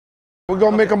We're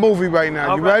gonna make a movie right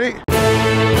now. You ready?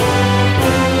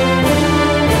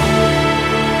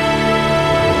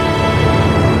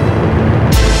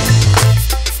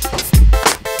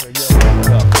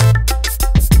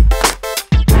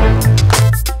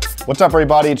 What's up,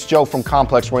 everybody? It's Joe from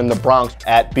Complex. We're in the Bronx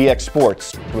at BX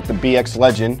Sports with the BX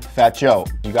legend, Fat Joe.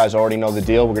 You guys already know the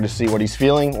deal. We're going to see what he's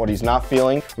feeling, what he's not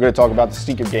feeling. We're going to talk about the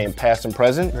sneaker game, past and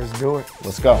present. Let's do it.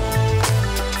 Let's go.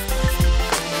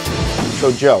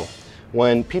 So, Joe,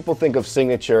 when people think of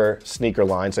signature sneaker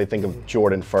lines, they think of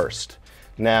Jordan first.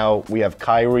 Now, we have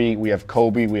Kyrie, we have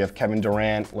Kobe, we have Kevin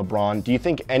Durant, LeBron. Do you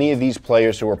think any of these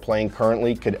players who are playing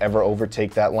currently could ever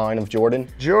overtake that line of Jordan?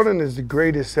 Jordan is the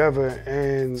greatest ever,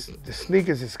 and the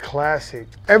sneakers is classic.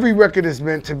 Every record is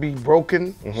meant to be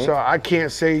broken, so I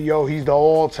can't say, yo, he's the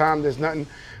all-time, there's nothing.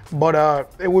 But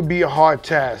it would be a hard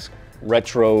task.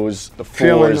 Retros, the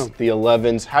 4s, the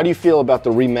 11s. How do you feel about the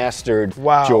remastered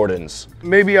Jordans?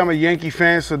 Maybe I'm a Yankee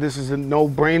fan, so this is a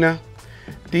no-brainer.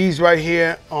 These right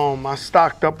here, I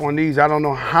stocked up on these. I don't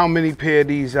know how many pair of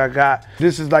these I got.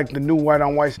 This is like the new white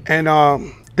on white. And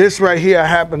this right here, I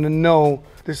happen to know,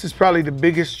 this is probably the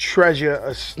biggest treasure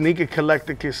a sneaker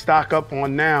collector can stock up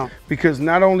on now, because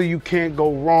not only you can't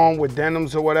go wrong with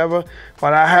denims or whatever,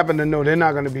 but I happen to know they're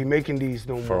not gonna be making these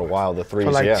no more. For a while, the 3s,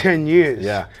 for like 10 years.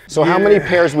 Yeah. So how many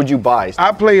pairs would you buy?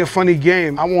 I play a funny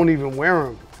game. I won't even wear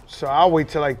them. So I'll wait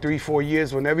till like 3-4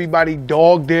 years when everybody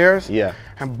dog theirs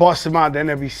and bust them out. Then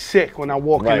they'll be sick when I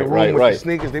walk in the room with the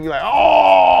sneakers. They be like,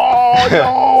 oh,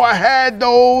 no, I had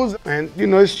those. And you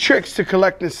know, there's tricks to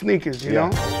collecting sneakers, you know?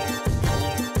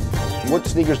 What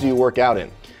sneakers do you work out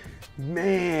in?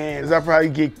 Man, I probably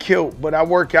get killed, but I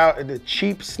work out in a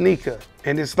cheap sneaker.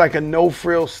 And it's like a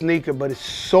no-frill sneaker, but it's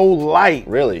so light.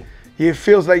 Really? It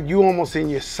feels like you almost in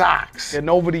your socks. And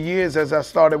over the years, as I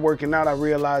started working out, I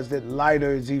realized that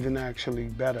lighter is even actually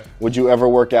better. Would you ever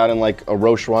work out in like a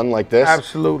Roche Run like this?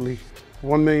 Absolutely,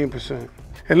 1,000,000%.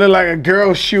 It look like a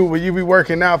girl's shoe when you be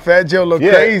working out. Fat Joe look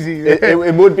crazy.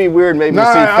 It would be weird maybe to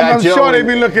see Fat Joe. I'm sure they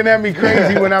be looking at me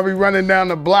crazy when I be running down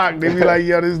the block. They be like,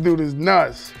 yo, this dude is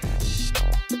nuts.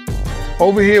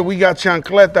 Over here, we got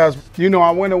chancletas. You know, I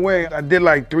went away. I did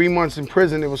like 3 months in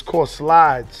prison. It was called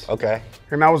slides. Okay.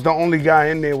 And I was the only guy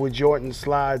in there with Jordan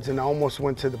slides, and I almost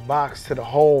went to the box, to the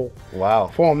hole. Wow.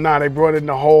 For them. Nah, they brought in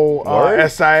the whole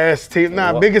SIS team.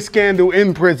 Nah, biggest scandal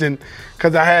in prison,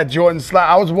 because I had Jordan slides.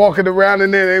 I was walking around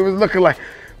in there, they was looking like,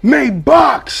 made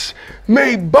box.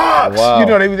 Wow. You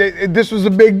know, this was a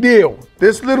big deal.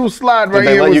 This little slide right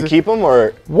here. Did they let you keep them,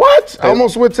 or? What? I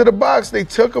almost went to the box. They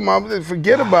took them.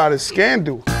 Forget about it.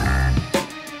 Scandal.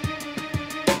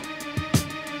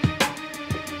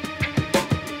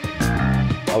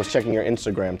 I was checking your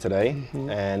Instagram today,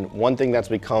 and one thing that's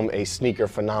become a sneaker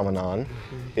phenomenon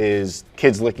is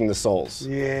kids licking the soles.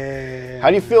 Yeah. How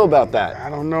do you feel about that? I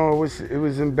don't know. It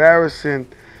was embarrassing.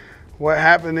 What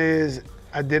happened is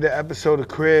I did an episode of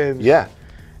Cribs. Yeah.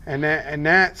 And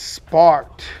that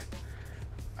sparked,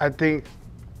 I think,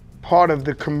 part of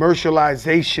the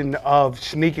commercialization of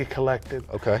sneaker collecting.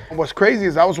 Okay. What's crazy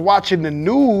is I was watching the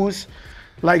news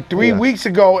like 3 weeks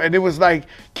ago, and it was like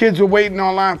kids were waiting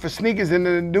online for sneakers, and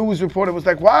the news reporter was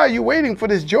like, why are you waiting for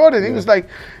this Jordan? He was like,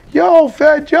 yo,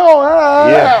 Fat Joe,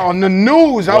 on the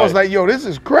news. I was like, yo, this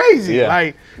is crazy. Yeah.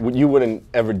 Like, you wouldn't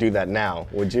ever do that now,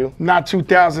 would you? Not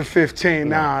 2015,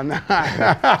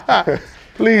 nah.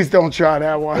 Please don't try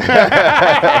that one.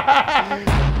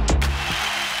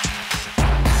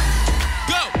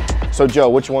 So Joe,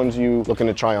 which ones are you looking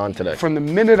to try on today? From the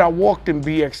minute I walked in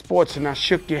BX Sports and I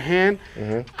shook your hand,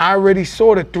 I already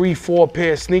saw the 3-4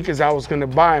 pair of sneakers I was gonna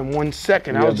buy in 1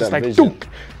 second. I was just like, Duke,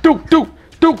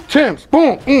 Tim's,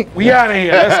 boom, we out of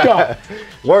here, let's go.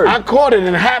 Word. I caught it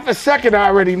in half a second. I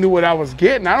already knew what I was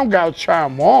getting. I don't gotta try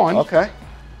them on. Okay.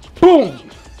 Boom.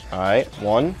 All right,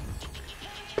 one.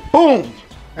 Boom.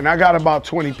 And I got about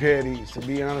 20 pair of these, to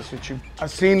be honest with you. I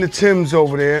seen the Timbs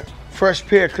over there. Fresh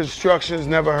pair of constructions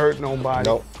never hurt nobody.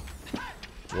 Nope.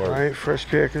 All right, fresh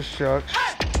pair of constructions.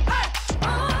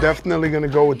 Definitely gonna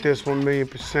go with this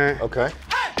 1,000,000%. Okay.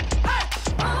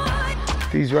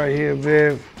 These right here,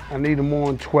 Viv, I need them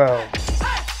on 12.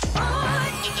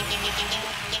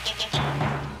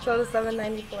 Show the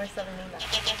 794,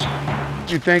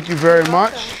 789. Thank you very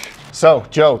much. So,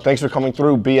 Joe, thanks for coming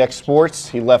through BX Sports.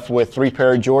 He left with 3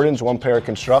 pair of Jordans, 1 pair of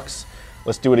Constructs.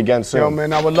 Let's do it again soon. Yo,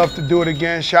 man, I would love to do it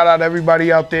again. Shout out to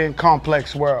everybody out there in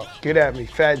Complex World. Get at me,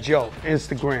 Fat Joe,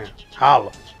 Instagram.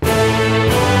 Holla.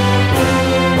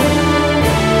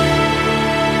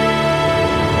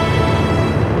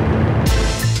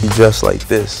 She dressed like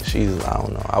this. She's, I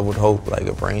don't know, I would hope like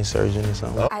a brain surgeon or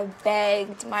something. I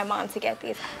begged my mom to get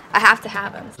these. I have to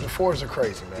have them. The fours are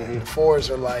crazy, man. The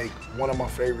fours are like one of my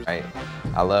favorites.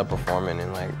 I love performing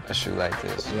in like a shoe like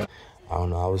this. I don't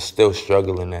know, I was still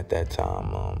struggling at that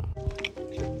time.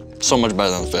 So much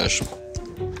better than fish.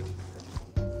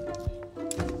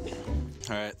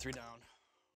 All right, 3 down.